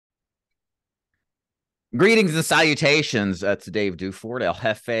Greetings and salutations. It's Dave Duford, El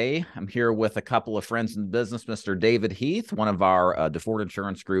Jefe. I'm here with a couple of friends in the business, Mr. David Heath, one of our Duford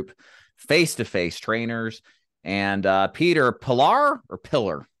Insurance Group face-to-face trainers, and Peter Pillar or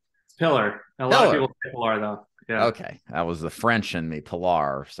Pillar? It's Pillar. A lot of Pillar. people say Pillar though. Yeah. Okay, that was the French in me,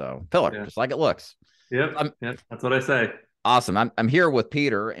 Pillar. So Pillar, Yeah. just like it looks. Yep. I'm Yep. That's what I say. awesome. I'm here with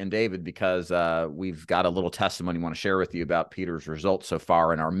Peter and David because we've got a little testimony we want to share with you about Peter's results so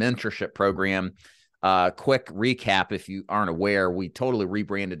far in our mentorship program. Quick recap, if you aren't aware, we totally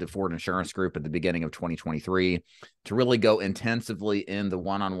rebranded the Ford Insurance Group at the beginning of 2023 to really go intensively in the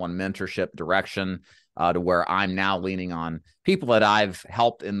one-on-one mentorship direction, to where I'm now leaning on people that I've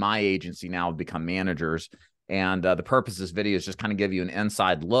helped in my agency now become managers. And the purpose of this video is just kind of give you an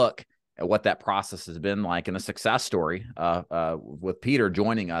inside look at what that process has been like and a success story with Peter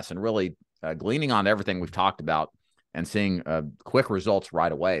joining us and really gleaning on everything we've talked about and seeing quick results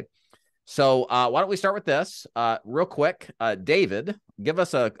right away. So why don't we start with this real quick? David, give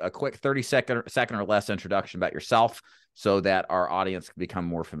us a quick 30-second or less introduction about yourself so that our audience can become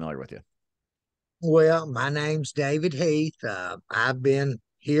more familiar with you. Well, my name's David Heath. I've been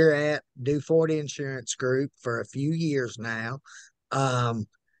here at Duford Insurance Group for a few years now. Um,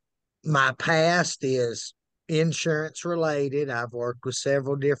 my past is insurance related. I've worked with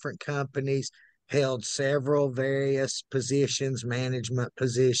several different companies, held several various positions, management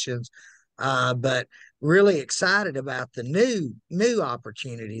positions, but really excited about the new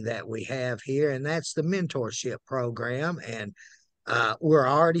opportunity that we have here, and that's the mentorship program. And we're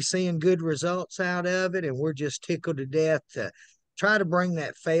already seeing good results out of it, and we're just tickled to death to try to bring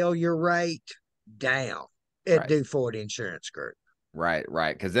that failure rate down at Right. Duford Insurance Group. Right.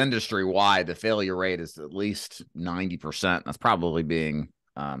 Because industry-wide, the failure rate is at least 90%. That's probably being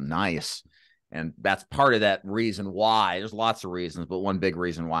nice. And that's part of that reason why. There's lots of reasons, but one big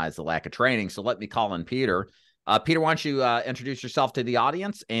reason why is the lack of training. So let me call in Peter. Peter, why don't you introduce yourself to the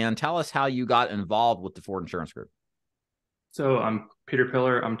audience and tell us how you got involved with the Ford Insurance Group? So I'm Peter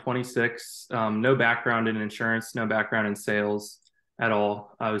Pillar. I'm 26. No background in insurance, no background in sales at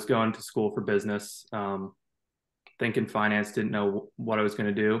all. I was going to school for business, thinking finance, didn't know what I was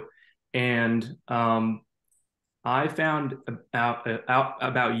going to do. And I found out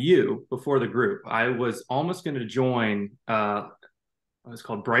about you before the group. I was almost going to join it was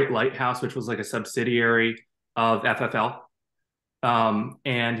called Bright Lighthouse, which was like a subsidiary of FFL.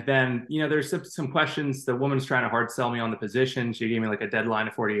 And then, there's some questions. The woman's trying to hard sell me on the position. She gave me like a deadline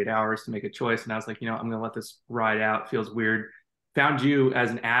of 48 hours to make a choice. And I was like, I'm going to let this ride out. Feels weird. Found you as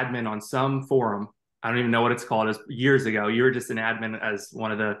an admin on some forum. I don't even know what it's called. It was years ago. You were just an admin as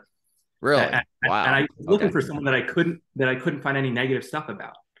one of the, Really? and Wow. I was looking Okay. for someone that I couldn't find any negative stuff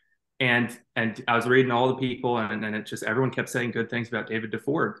about. And I was reading all the people, and then it just everyone kept saying good things about David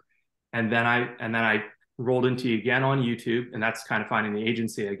Duford. And then I rolled into you again on YouTube, and that's kind of finding the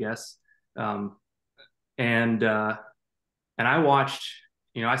agency, I guess. Um, and I watched,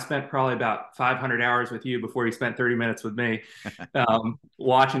 I spent probably about 500 hours with you before you spent 30 minutes with me,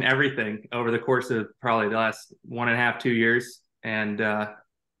 watching everything over the course of probably the last 1.5, 2 years, and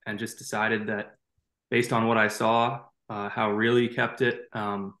just decided that based on what I saw, how real you kept it.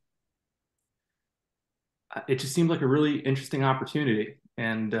 It just seemed like a really interesting opportunity.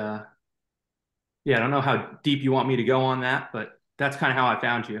 And yeah, I don't know how deep you want me to go on that, but that's kind of how I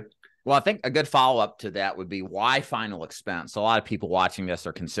found you. Well, I think a good follow-up to that would be why final expense. A lot of people watching this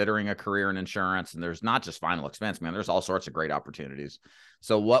are considering a career in insurance, and there's not just final expense, man. There's all sorts of great opportunities.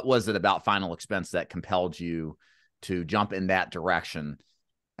 So what was it about final expense that compelled you to jump in that direction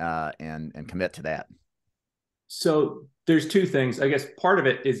and commit to that? So there's two things. I guess part of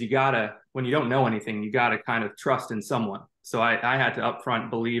it is when you don't know anything, you gotta kind of trust in someone. So I had to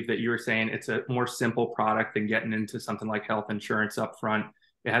upfront believe that you were saying it's a more simple product than getting into something like health insurance upfront.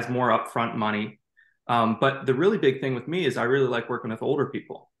 It has more upfront money. But the really big thing with me is I really like working with older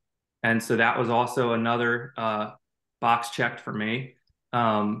people. And so that was also another box checked for me.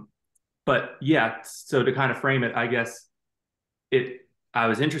 But yeah, so to kind of frame it, I guess I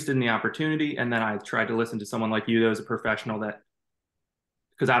was interested in the opportunity, and then I tried to listen to someone like you that was a professional, that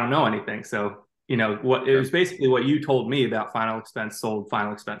because I don't know anything. So, what it Sure. was basically what you told me about final expense sold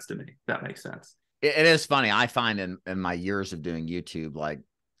final expense to me. If that makes sense. It is funny. I find in my years of doing YouTube, like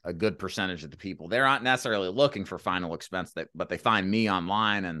a good percentage of the people, they're not necessarily looking for final expense, but they find me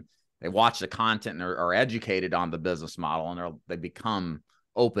online and they watch the content and are educated on the business model, and they become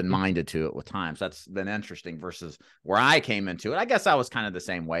open-minded to it with time. So that's been interesting versus where I came into it. I guess I was kind of the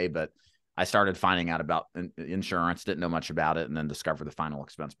same way, but I started finding out about insurance, didn't know much about it, and then discovered the final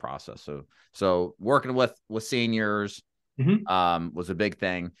expense process. So working with seniors, was a big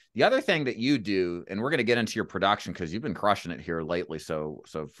thing. The other thing that you do, and we're going to get into your production because you've been crushing it here lately. So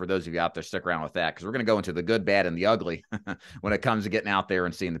for those of you out there, stick around with that because we're going to go into the good, bad, and the ugly when it comes to getting out there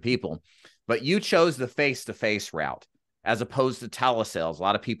and seeing the people. But you chose the face-to-face route as opposed to telesales. A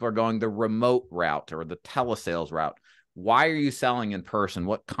lot of people are going the remote route or the telesales route. Why are you selling in person?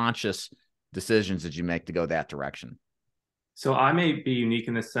 What conscious decisions did you make to go that direction? So I may be unique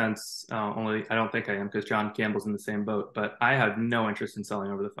in this sense, only I don't think I am because John Campbell's in the same boat, but I have no interest in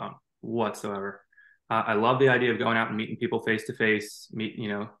selling over the phone whatsoever. I love the idea of going out and meeting people face to face,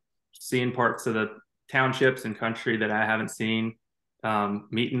 seeing parts of the townships and country that I haven't seen,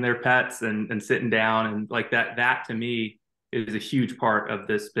 meeting their pets and sitting down and like that. That to me is a huge part of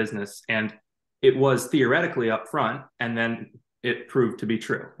this business. And it was theoretically up front, and then it proved to be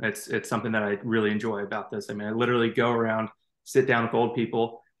true. It's something that I really enjoy about this. I mean, I literally go around, sit down with old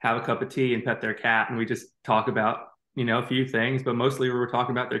people, have a cup of tea and pet their cat. And we just talk about, a few things, but mostly we were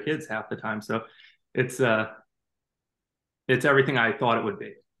talking about their kids half the time. So it's everything I thought it would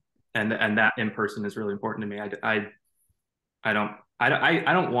be. And that in person is really important to me. I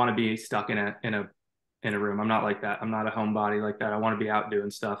don't want to be stuck in a room. I'm not like that. I'm not a homebody like that. I want to be out doing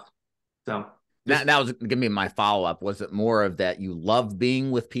stuff. So that was going to be my follow-up. Was it more of that you love being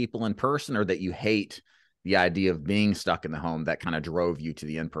with people in person or that you hate the idea of being stuck in the home that kind of drove you to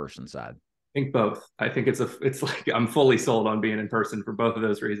the in-person side? I think both. I think it's like I'm fully sold on being in person for both of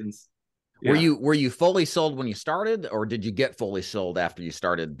those reasons. Yeah. Were you fully sold when you started, or did you get fully sold after you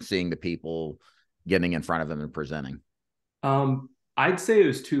started seeing the people, getting in front of them and presenting? I'd say it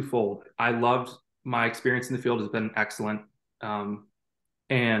was twofold. I loved my experience in the field has been excellent.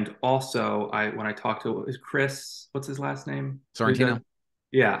 And also when I talked to Chris, what's his last name? Sorrentino.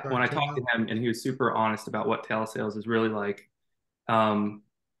 Yeah. When I talked to him and he was super honest about what telesales is really like, and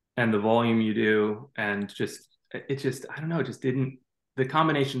the volume you do, and I don't know, the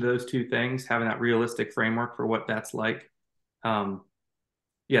combination of those two things, having that realistic framework for what that's like.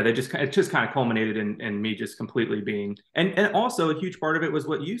 It just kind of culminated in me just completely being, and also a huge part of it was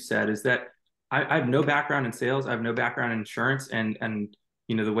what you said is that I have no background in sales. I have no background in insurance. And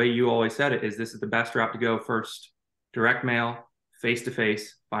the way you always said it is this is the best route to go first, direct mail,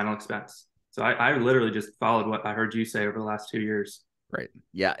 face-to-face, final expense. So I literally just followed what I heard you say over the last 2 years. Right.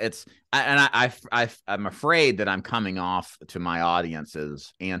 Yeah. I'm afraid that I'm coming off to my audience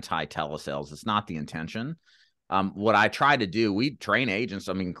as anti-telesales. It's not the intention. What I try to do, we train agents.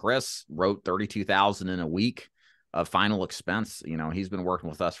 I mean, Chris wrote 32,000 in a week of final expense. He's been working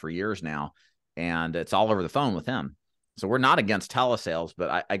with us for years now, and it's all over the phone with him. So we're not against telesales,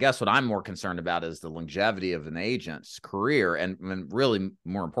 but I guess what I'm more concerned about is the longevity of an agent's career, and really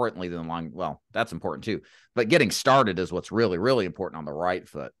more importantly than well, that's important too, but getting started is what's really, really important on the right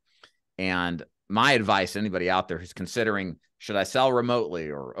foot. And my advice to anybody out there who's considering, should I sell remotely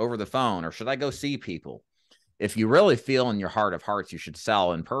or over the phone, or should I go see people? If you really feel in your heart of hearts you should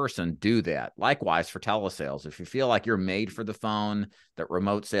sell in person, do that. Likewise for telesales. If you feel like you're made for the phone, that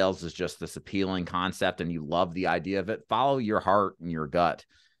remote sales is just this appealing concept and you love the idea of it, follow your heart and your gut.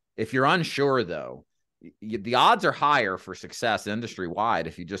 If you're unsure, though, the odds are higher for success industry-wide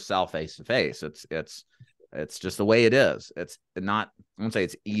if you just sell face-to-face. It's just the way it is. It's not, I won't say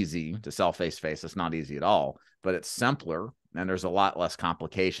it's easy to sell face-to-face. It's not easy at all, but it's simpler. And there's a lot less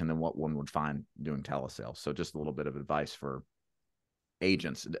complication than what one would find doing telesales. So just a little bit of advice for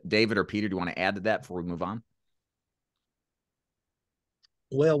agents. David or Peter, do you want to add to that before we move on?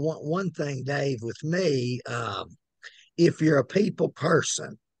 Well, one thing, Dave, with me, if you're a people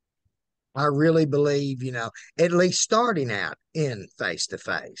person, I really believe, at least starting out in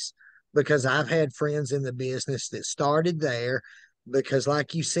face-to-face, because I've had friends in the business that started there because,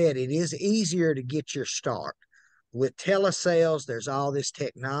 like you said, it is easier to get your start. With telesales, there's all this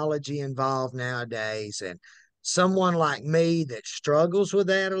technology involved nowadays. And someone like me that struggles with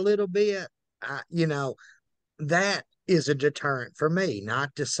that a little bit, that is a deterrent for me.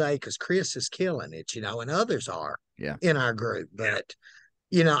 Not to say because Chris is killing it, and others are in our group. But,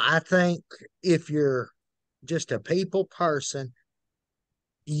 I think if you're just a people person,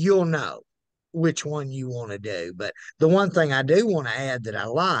 you'll know which one you want to do. But the one thing I do want to add that I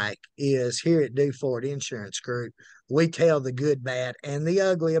like is here at Do For It Insurance Group, we tell the good, bad, and the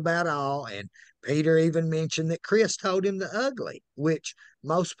ugly about all. And Peter even mentioned that Chris told him the ugly, which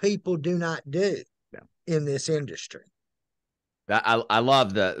most people do not do in this industry. I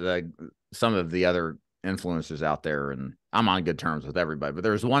love the some of the other influencers out there, and I'm on good terms with everybody, but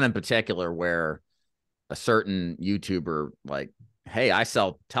there's one in particular where a certain YouTuber hey, I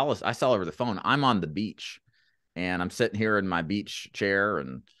sell over the phone. I'm on the beach and I'm sitting here in my beach chair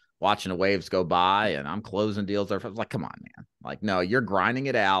and watching the waves go by and I'm closing deals. I was like, come on, man. Like, no, you're grinding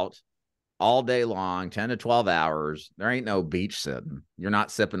it out all day long, 10 to 12 hours. There ain't no beach sitting. You're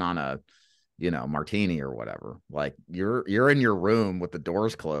not sipping on a, martini or whatever. Like you're in your room with the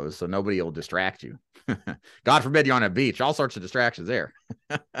doors closed so nobody will distract you. God forbid you're on a beach, all sorts of distractions there.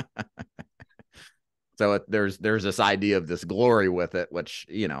 So there's this idea of this glory with it, which,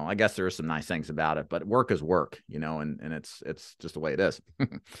 I guess there are some nice things about it, but work is work, and it's just the way it is.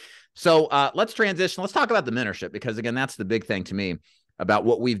 So let's transition. Let's talk about the mentorship, because again, that's the big thing to me about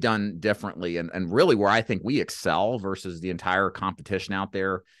what we've done differently, and really where I think we excel versus the entire competition out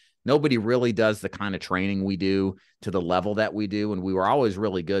there. Nobody really does the kind of training we do to the level that we do. And we were always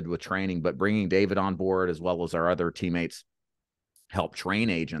really good with training, but bringing David on board as well as our other teammates help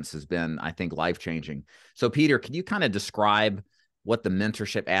train agents has been, I think, life-changing. So Peter, can you kind of describe what the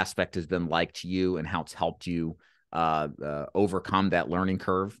mentorship aspect has been like to you and how it's helped you overcome that learning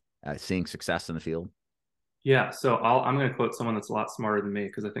curve, seeing success in the field? Yeah, so I'm going to quote someone that's a lot smarter than me,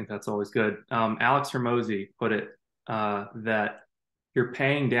 because I think that's always good. Alex Hermosi put it that you're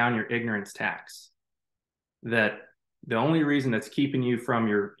paying down your ignorance tax, that the only reason that's keeping you from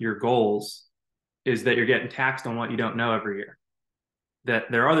your goals is that you're getting taxed on what you don't know every year.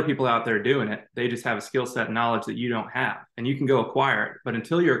 That there are other people out there doing it. They just have a skill set and knowledge that you don't have, and you can go acquire it. But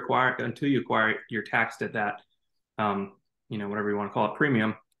until you acquire it, you're taxed at that, whatever you want to call it,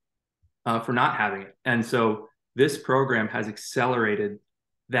 premium for not having it. And so this program has accelerated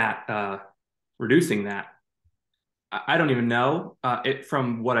that, reducing that. I don't even know it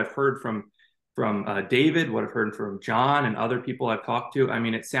from what I've heard from David, what I've heard from John and other people I've talked to. I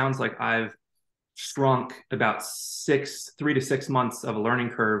mean, it sounds like I've shrunk about 3 to 6 months of a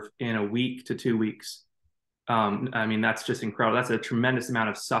learning curve in a week to 2 weeks. I mean, that's just incredible. That's a tremendous amount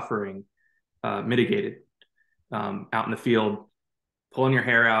of suffering mitigated out in the field, pulling your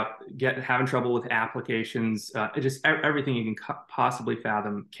hair out, having trouble with applications. Just everything you can possibly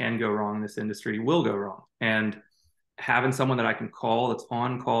fathom can go wrong in this industry, will go wrong. And having someone that I can call, that's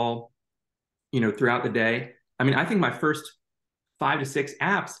on call, throughout the day. I mean, I think my first 5 to 6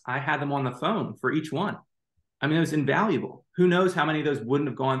 apps, I had them on the phone for each one. I mean, it was invaluable. Who knows how many of those wouldn't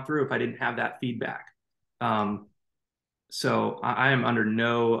have gone through if I didn't have that feedback. So I am under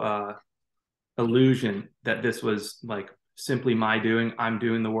no illusion that this was like simply my doing. I'm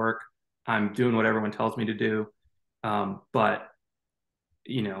doing the work. I'm doing what everyone tells me to do. But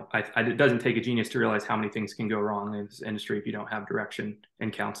it doesn't take a genius to realize how many things can go wrong in this industry if you don't have direction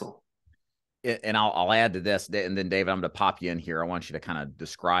and counsel. And I'll add to this, and then David, I'm going to pop you in here. I want you to kind of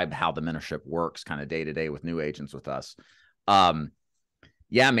describe how the mentorship works kind of day to day with new agents with us.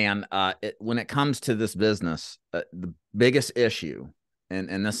 Yeah, man, when it comes to this business, the biggest issue,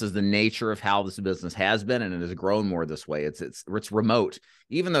 and this is the nature of how this business has been, and it has grown more this way. It's remote.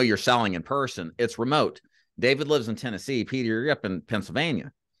 Even though you're selling in person, it's remote. David lives in Tennessee. Peter, you're up in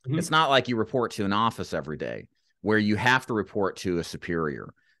Pennsylvania. Mm-hmm. It's not like you report to an office every day where you have to report to a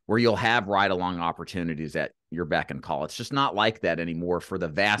superior, where you'll have ride-along opportunities at your beck and call. It's just not like that anymore for the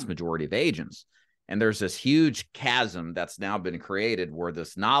vast majority of agents. And there's this huge chasm that's now been created where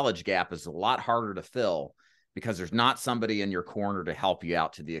this knowledge gap is a lot harder to fill because there's not somebody in your corner to help you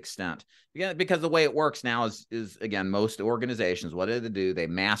out to the extent. Because the way it works now is again, most organizations, what do they do? They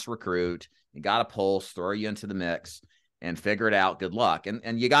mass recruit. You got a pulse, throw you into the mix and figure it out. Good luck.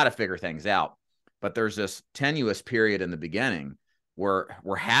 And you got to figure things out. But there's this tenuous period in the beginning where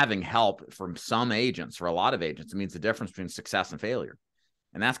we're having help from some agents. For a lot of agents, it means the difference between success and failure.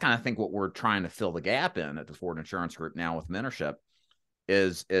 And that's kind of, I think, what we're trying to fill the gap in at the Ford Insurance Group now with mentorship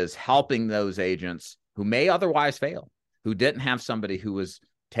is helping those agents who may otherwise fail, who didn't have somebody who was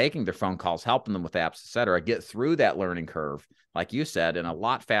taking their phone calls, helping them with apps, et cetera, get through that learning curve, like you said, in a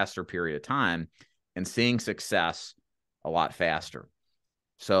lot faster period of time and seeing success a lot faster.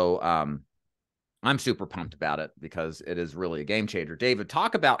 So I'm super pumped about it because it is really a game changer. David,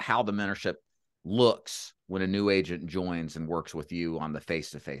 talk about how the mentorship looks when a new agent joins and works with you on the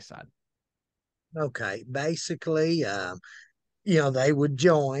face-to-face side. Okay. Basically, they would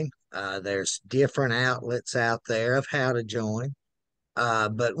join. There's different outlets out there of how to join.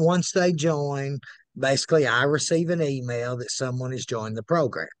 But once they join, basically I receive an email that someone has joined the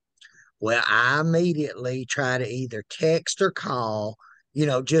program. Well, I immediately try to either text or call,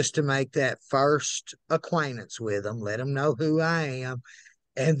 just to make that first acquaintance with them, let them know who I am.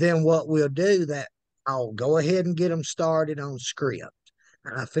 And then what we'll do that I'll go ahead and get them started on script.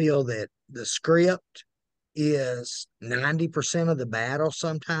 And I feel that the script is 90% of the battle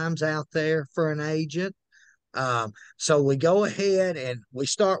sometimes out there for an agent. So we go ahead and we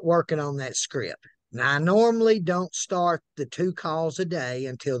start working on that script. Now, I normally don't start the 2 calls a day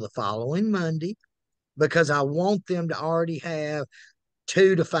until the following Monday because I want them to already have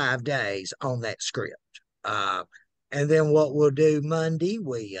 2 to 5 days on that script. Uh, and then what we'll do Monday,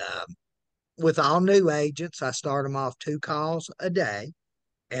 with all new agents, I start them off 2 calls a day,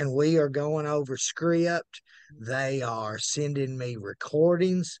 and we are going over script. They are sending me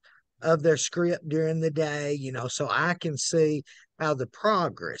recordings of their script during the day, so I can see how the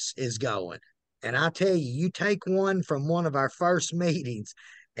progress is going. And I tell you, you take one from one of our first meetings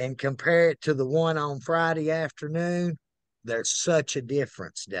and compare it to the one on Friday afternoon, there's such a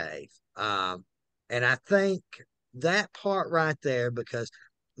difference, Dave. And I think that part right there, because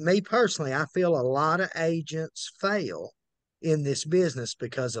me personally, I feel a lot of agents fail in this business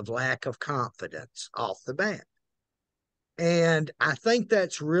because of lack of confidence off the bat. And I think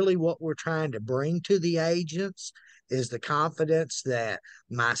that's really what we're trying to bring to the agents is the confidence that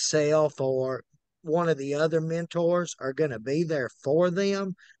myself or one of the other mentors are going to be there for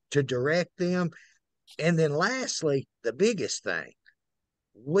them to direct them. And then lastly, the biggest thing,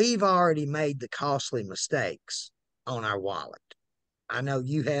 we've already made the costly mistakes on our wallet. I know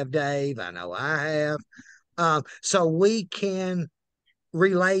you have, Dave. I know I have. So we can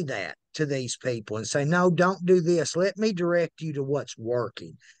relay that to these people and say, no, don't do this. Let me direct you to what's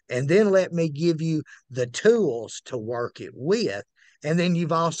working. And then let me give you the tools to work it with. And then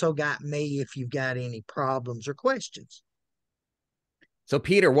you've also got me if you've got any problems or questions. So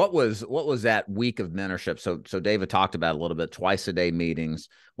Peter, what was that week of mentorship? So David talked about a little bit, twice a day meetings.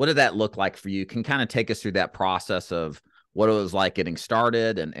 What did that look like for you? Can kind of take us through that process of what it was like getting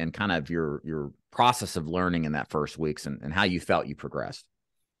started and kind of your process of learning in that first weeks and how you felt you progressed.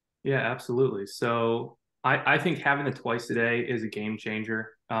 Yeah, absolutely. So I think having the twice a day is a game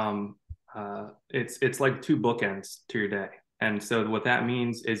changer. It's like 2 bookends to your day. And so what that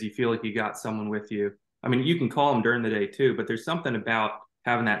means is you feel like you got someone with you. I mean, you can call them during the day too, but there's something about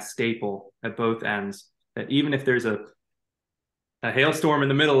having that staple at both ends that even if there's a hailstorm in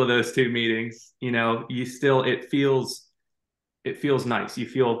the middle of those 2 meetings, you still, it feels nice. You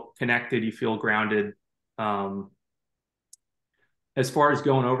feel connected, you feel grounded. As far as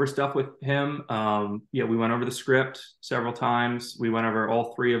going over stuff with him, we went over the script several times. We went over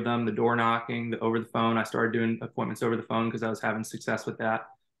all 3 of them, the door knocking, the over the phone. I started doing appointments over the phone because I was having success with that.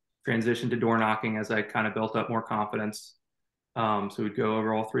 Transitioned to door knocking as I kind of built up more confidence. So we'd go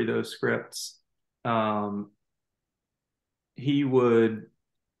over all 3 of those scripts. He helped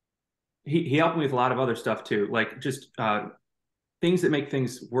me with a lot of other stuff too, like just things that make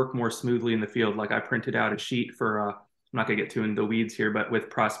things work more smoothly in the field. Like I printed out a sheet for I'm not going to get too into the weeds here, but with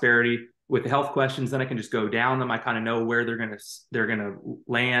prosperity, with the health questions, then I can just go down them. I kind of know where they're going to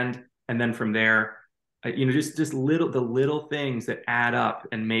land. And then from there, just the little things that add up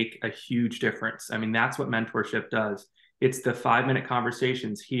and make a huge difference. I mean, that's what mentorship does. It's the 5-minute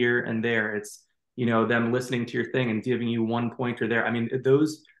conversations here and there. It's, them listening to your thing and giving you one pointer there. I mean,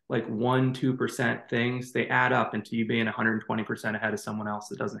 those like 1-2% things, they add up into you being 120% ahead of someone else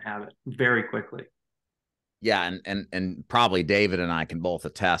that doesn't have it very quickly. Yeah, and probably David and I can both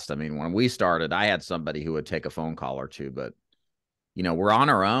attest. I mean, when we started, I had somebody who would take a phone call or two, but we're on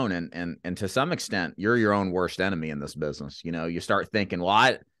our own, and to some extent, you're your own worst enemy in this business. You start thinking,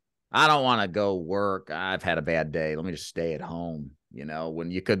 well, I don't want to go work. I've had a bad day. Let me just stay at home.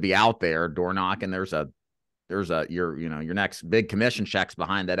 When you could be out there door knocking, there's your next big commission check's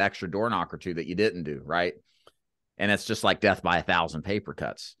behind that extra door knock or 2 that you didn't do, right? And it's just like death by 1,000 paper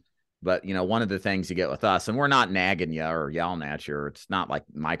cuts. But, one of the things you get with us, and we're not nagging you or yelling at you, or it's not like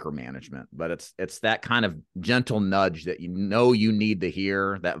micromanagement, but it's that kind of gentle nudge that you need to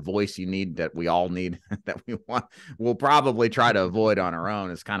hear, that voice you need, that we all need, that we'll probably try to avoid on our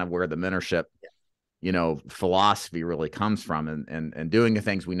own, is kind of where the mentorship, philosophy really comes from, and doing the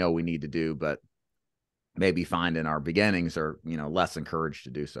things we know we need to do, but maybe find in our beginnings are, less encouraged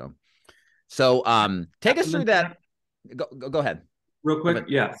to do so. So take us through that. Go ahead. Real quick.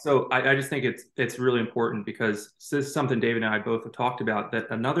 Yeah. So I just think it's really important because this is something David and I both have talked about,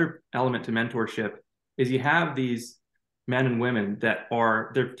 that another element to mentorship is you have these men and women that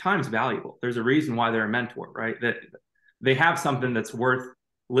their time's valuable. There's a reason why they're a mentor, right? That they have something that's worth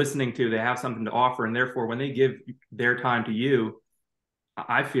listening to. They have something to offer. And therefore, when they give their time to you,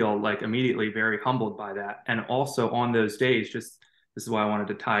 I feel like immediately very humbled by that. And also on those days, this is why I wanted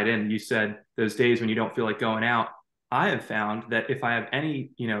to tie it in. You said those days when you don't feel like going out. I have found that if I have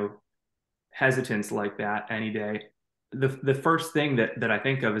any, hesitance like that any day, the first thing that I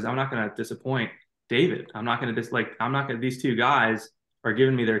think of is I'm not going to disappoint David. I'm not going to these 2 guys are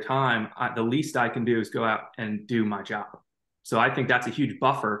giving me their time. The least I can do is go out and do my job. So I think that's a huge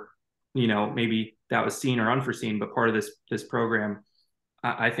buffer, maybe that was seen or unforeseen, but part of this program,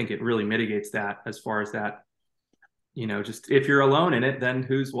 I think it really mitigates that, as far as that, just if you're alone in it, then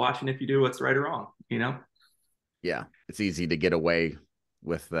who's watching if you do what's right or wrong, Yeah. It's easy to get away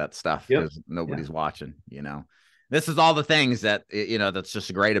with that stuff because nobody's watching, This is all the things that, that's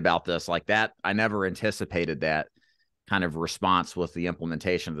just great about this. Like that, I never anticipated that kind of response with the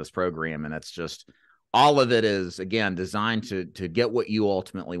implementation of this program. And it's just, all of it is, again, designed to get what you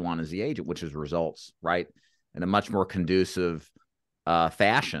ultimately want as the agent, which is results, right? In a much more conducive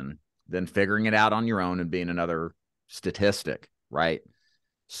fashion than figuring it out on your own and being another statistic, right?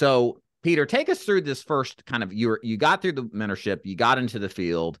 So, Peter, take us through this first kind of, you got through the mentorship, you got into the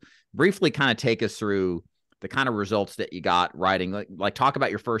field, briefly kind of take us through the kind of results that you got writing, like talk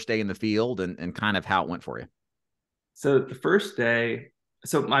about your first day in the field and kind of how it went for you. So the first day,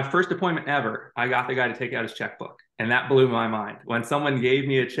 so my first appointment ever, I got the guy to take out his checkbook, and that blew my mind. When someone gave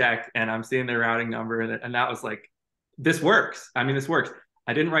me a check and I'm seeing their routing number, and that was like, this works. I mean, this works.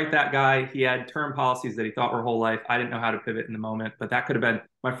 I didn't write that guy. He had term policies that he thought were whole life. I didn't know how to pivot in the moment, but that could have been,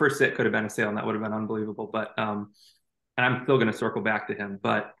 my first sit could have been a sale, and that would have been unbelievable. But, and I'm still going to circle back to him.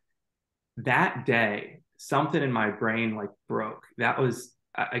 But that day, something in my brain like broke. That was,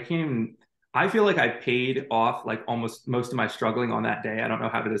 I can't even, I feel like I paid off like almost most of my struggling on that day. I don't know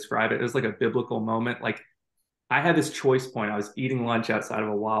how to describe it. It was like a biblical moment. Like I had this choice point. I was eating lunch outside of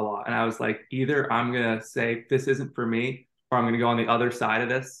a Wawa, and I was like, either I'm going to say this isn't for me, or I'm going to go on the other side of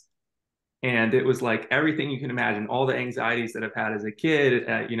this. And it was like everything you can imagine, all the anxieties that I've had as a kid,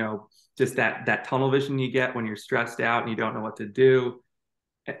 just that tunnel vision you get when you're stressed out and you don't know what to do.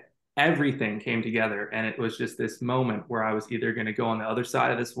 Everything came together, and it was just this moment where I was either going to go on the other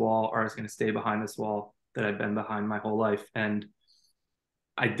side of this wall, or I was going to stay behind this wall that I've been behind my whole life. And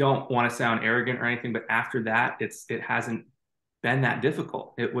I don't want to sound arrogant or anything, but after that, it hasn't been that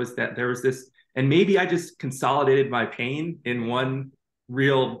difficult. It was that there was this, and maybe I just consolidated my pain in one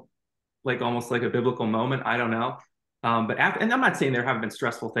real, like almost like a biblical moment. I don't know. But after, and I'm not saying there haven't been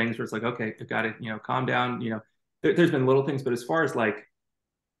stressful things where it's like, okay, I've got to, calm down. There's been little things, but as far as like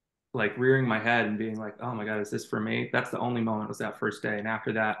rearing my head and being like, oh my God, is this for me? That's the only moment, was that first day. And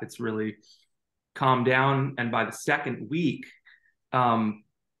after that, it's really calmed down. And by the second week, talking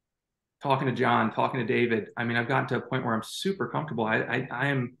to John, talking to David, I mean, I've gotten to a point where I'm super comfortable.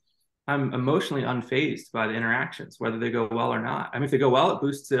 I'm emotionally unfazed by the interactions, whether they go well or not. I mean, if they go well, it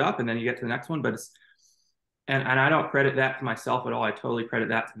boosts it up, and then you get to the next one. But and I don't credit that to myself at all. I totally credit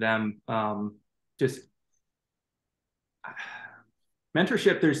that to them. Just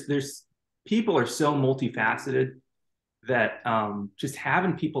mentorship, there's people are so multifaceted that just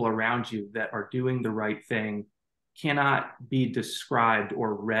having people around you that are doing the right thing cannot be described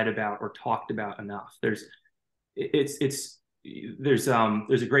or read about or talked about enough. There's a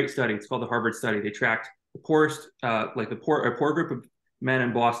great study. It's called the Harvard study. They tracked the poorest, a poor group of men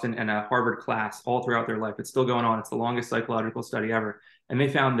in Boston and a Harvard class all throughout their life. It's still going on. It's the longest psychological study ever. And they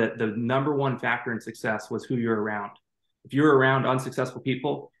found that the number one factor in success was who you're around. If you were around unsuccessful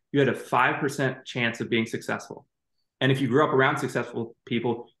people, you had a 5% chance of being successful. And if you grew up around successful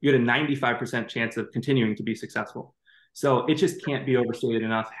people, you had a 95% chance of continuing to be successful. So it just can't be overstated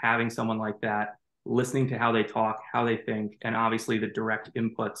enough, having someone like that, listening to how they talk, how they think, and obviously the direct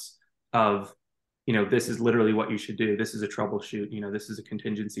inputs of, this is literally what you should do. This is a troubleshoot. This is a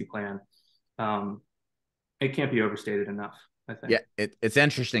contingency plan. It can't be overstated enough, I think. Yeah, it's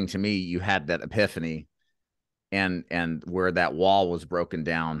interesting to me. You had that epiphany, and where that wall was broken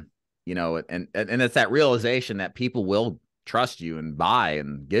down, and it's that realization that people will trust you and buy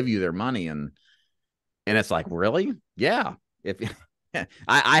and give you their money, and it's like, really? Yeah. If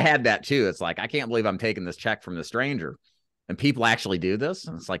I had that too. It's like, I can't believe I'm taking this check from the stranger, and people actually do this.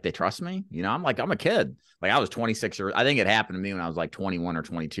 And it's like, they trust me. I'm like, I'm a kid. Like I was 26, or I think it happened to me when I was like 21 or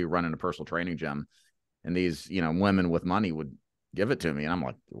 22, running a personal training gym, and these, women with money would give it to me. And I'm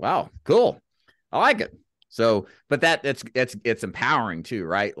like, wow, cool. I like it. So, but it's empowering too,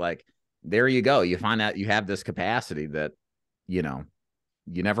 right? Like, there you go. You find out you have this capacity that, you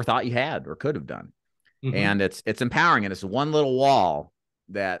never thought you had or could have done. Mm-hmm. And it's empowering. And it's one little wall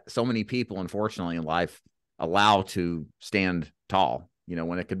that so many people, unfortunately, in life allow to stand tall,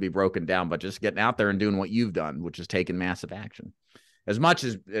 when it could be broken down, but just getting out there and doing what you've done, which is taking massive action. As much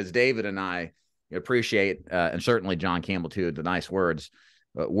as David and I appreciate, and certainly John Campbell too, the nice words,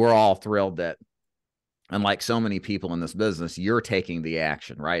 we're all thrilled that, unlike so many people in this business, you're taking the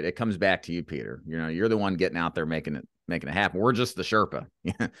action, right? It comes back to you, Peter. You're the one getting out there, making it happen. We're just the Sherpa.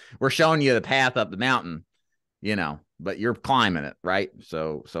 We're showing you the path up the mountain, but you're climbing it, right?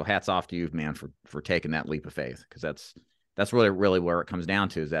 So hats off to you, man, for taking that leap of faith, because that's really, really where it comes down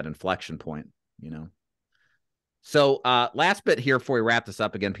to, is that inflection point So last bit here before we wrap this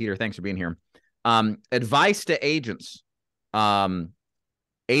up again, Peter, thanks for being here. Advice to agents.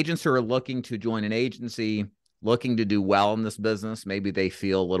 Agents who are looking to join an agency, looking to do well in this business. Maybe they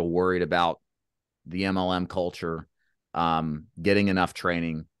feel a little worried about the MLM culture, getting enough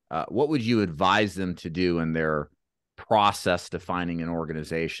training. What would you advise them to do in their process to finding an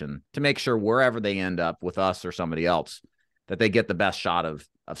organization to make sure wherever they end up with us or somebody else, that they get the best shot of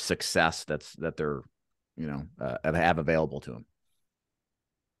success that they're, have available to them?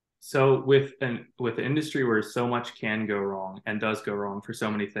 So with an industry where so much can go wrong and does go wrong for so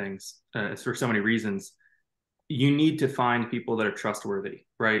many things, for so many reasons, you need to find people that are trustworthy,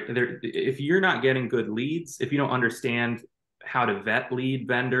 right? If you're not getting good leads, if you don't understand how to vet lead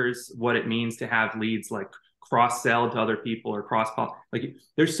vendors, what it means to have leads like cross-sell to other people or like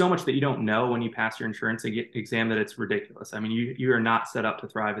there's so much that you don't know when you pass your insurance exam that it's ridiculous. I mean, you are not set up to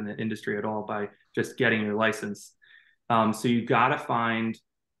thrive in the industry at all by just getting your license. So you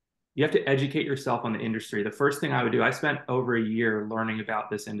have to educate yourself on the industry. The first thing I would do, I spent over a year learning about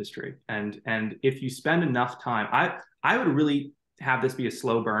this industry. And if you spend enough time, I would really have this be a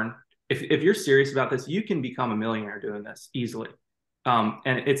slow burn. If you're serious about this, you can become a millionaire doing this easily. And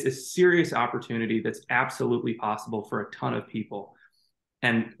it's a serious opportunity that's absolutely possible for a ton of people.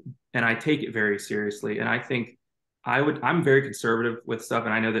 And I take it very seriously. And I think I'm very conservative with stuff.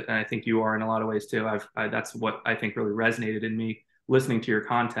 And I know that, and I think you are in a lot of ways too. That's what I think really resonated in me listening to your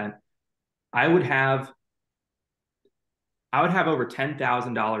content. I would have over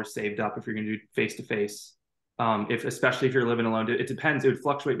 $10,000 saved up if you're going to do face-to-face. Especially if you're living alone, it depends. It would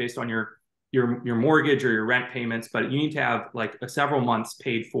fluctuate based on your mortgage or your rent payments, but you need to have like several months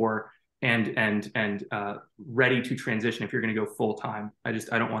paid for and ready to transition if you're going to go full time. I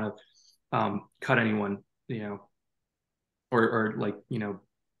don't want to cut anyone, or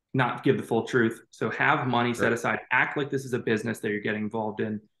not give the full truth. So have money set aside, act like this is a business that you're getting involved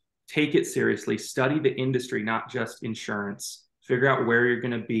in, take it seriously, study the industry, not just insurance, figure out where you're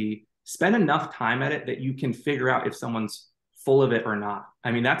going to be, spend enough time at it that you can figure out if someone's full of it or not.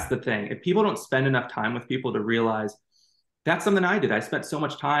 I mean, that's the thing. If people don't spend enough time with people to realize, that's something I did. I spent so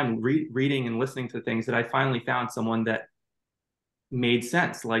much time reading and listening to things that I finally found someone that made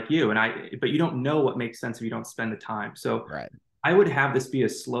sense like you. But you don't know what makes sense if you don't spend the time. So I would have this be a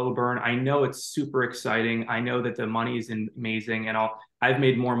slow burn. I know it's super exciting. I know that the money is amazing, and I've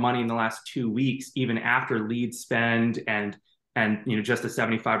made more money in the last 2 weeks, even after lead spend and just a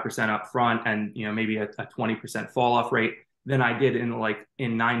 75% up front and maybe a 20% fall off rate than I did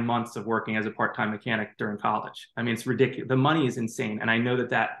in 9 months of working as a part-time mechanic during college. I mean, it's ridiculous. The money is insane, and I know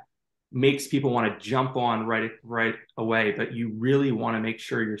that makes people want to jump on right away. But you really want to make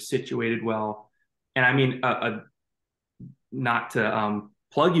sure you're situated well. And I mean, not to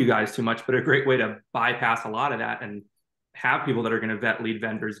plug you guys too much, but a great way to bypass a lot of that and have people that are going to vet lead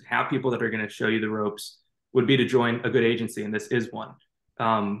vendors, have people that are going to show you the ropes, would be to join a good agency. And this is one.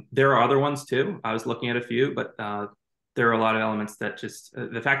 There are other ones too. I was looking at a few, but there are a lot of elements that just,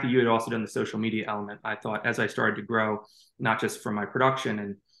 the fact that you had also done the social media element, I thought as I started to grow, not just from my production,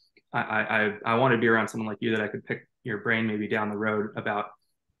 and I wanted to be around someone like you that I could pick your brain maybe down the road about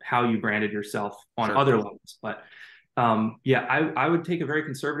how you branded yourself on other levels. But I would take a very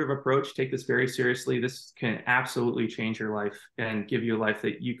conservative approach, take this very seriously. This can absolutely change your life and give you a life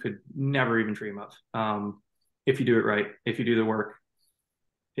that you could never even dream of. If you do it right, if you do the work,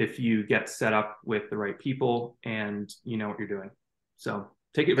 if you get set up with the right people and you know what you're doing. So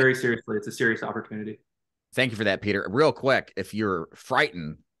take it very seriously. It's a serious opportunity. Thank you for that, Peter. Real quick, if you're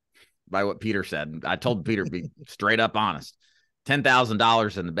frightened by what Peter said, I told Peter to be straight up honest.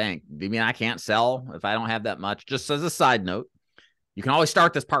 $10,000 in the bank. Do you mean I can't sell if I don't have that much? Just as a side note, you can always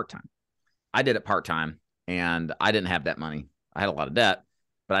start this part-time. I did it part-time and I didn't have that money. I had a lot of debt,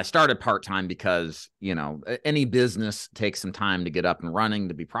 but I started part-time because, any business takes some time to get up and running,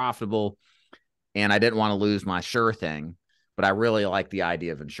 to be profitable. And I didn't want to lose my sure thing, but I really like the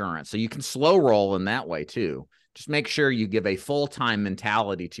idea of insurance. So you can slow roll in that way too. Just make sure you give a full-time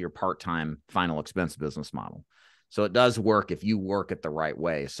mentality to your part-time final expense business model. So it does work if you work it the right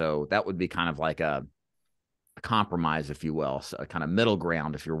way. So that would be kind of like a compromise, if you will, so a kind of middle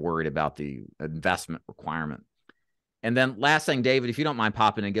ground if you're worried about the investment requirement. And then last thing, David, if you don't mind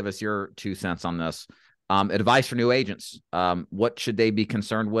popping and give us your 2 cents on this, advice for new agents. What should they be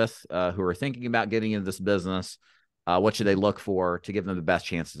concerned with who are thinking about getting into this business? What should they look for to give them the best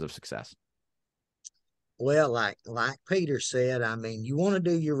chances of success? Well, like Peter said, I mean, you want to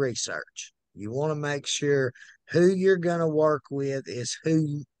do your research. You want to make sure who you're going to work with is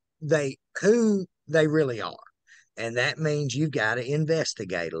who they really are. And that means you've got to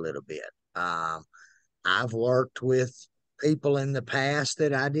investigate a little bit. I've worked with people in the past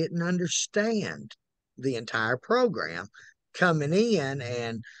that I didn't understand the entire program coming in,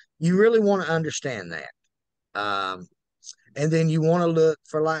 and you really want to understand that. And then you want to look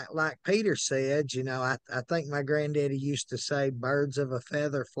for, like Peter said, you know, I think my granddaddy used to say, birds of a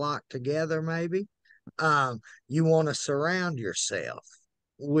feather flock together, maybe. You want to surround yourself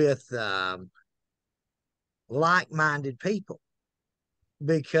with like-minded people,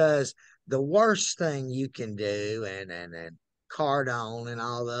 because the worst thing you can do, and Cardone and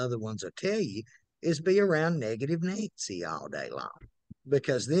all the other ones will tell you, is be around negative Nancy all day long,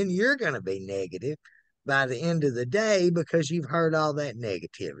 because then you're going to be negative by the end of the day because you've heard all that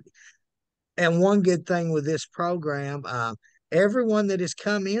negativity. And one good thing with this program, everyone that has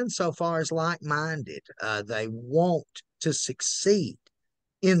come in so far is like-minded. They want to succeed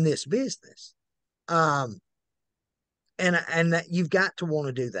in this business. And that you've got to want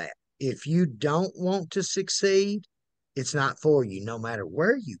to do that. If you don't want to succeed, it's not for you, no matter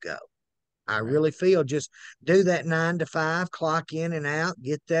where you go. I really feel just do that 9 to 5, clock in and out,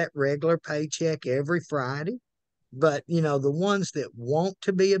 get that regular paycheck every Friday. But, you know, the ones that want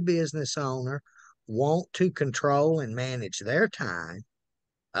to be a business owner, want to control and manage their time,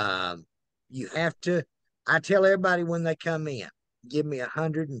 you have to, I tell everybody when they come in, give me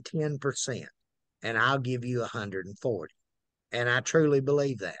 110%, and I'll give you 140. And I truly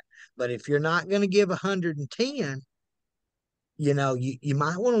believe that. But if you're not going to give 110, you know, you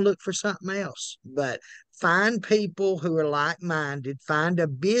might want to look for something else. But find people who are like-minded, find a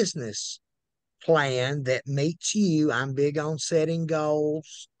business plan that meets you. I'm big on setting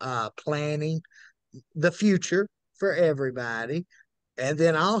goals, planning the future for everybody. And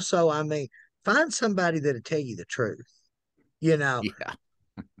then also, I mean, find somebody that'll tell you the truth. You know, Yeah.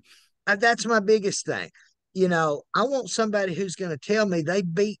 That's my biggest thing. You know, I want somebody who's going to tell me they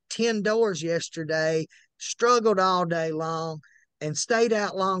beat 10 doors yesterday, struggled all day long, and stayed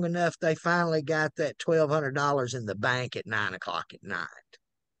out long enough they finally got that $1,200 in the bank at 9 o'clock at night.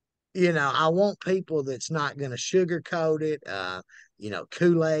 You know, I want people that's not going to sugarcoat it. You know,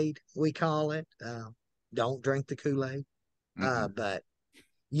 Kool-Aid, we call it. Don't drink the Kool-Aid. But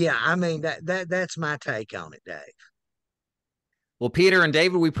yeah, I mean, that's my take on it, Dave. Well, Peter and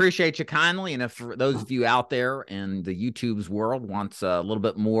David, we appreciate you kindly. And if for those of you out there in the YouTube's world wants a little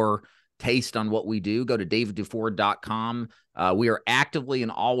bit more taste on what we do, go to davidduford.com. We are actively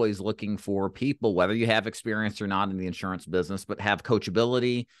and always looking for people, whether you have experience or not in the insurance business, but have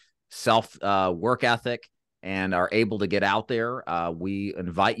coachability, self work ethic, and are able to get out there. We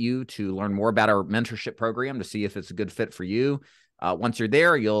invite you to learn more about our mentorship program to see if it's a good fit for you. Once you're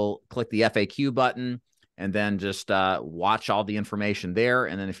there, you'll click the FAQ button and then just watch all the information there.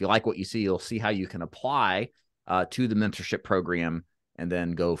 And then if you like what you see, you'll see how you can apply to the mentorship program and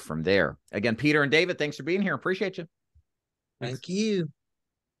then go from there. Again, Peter and David, thanks for being here. Appreciate you. Thank you.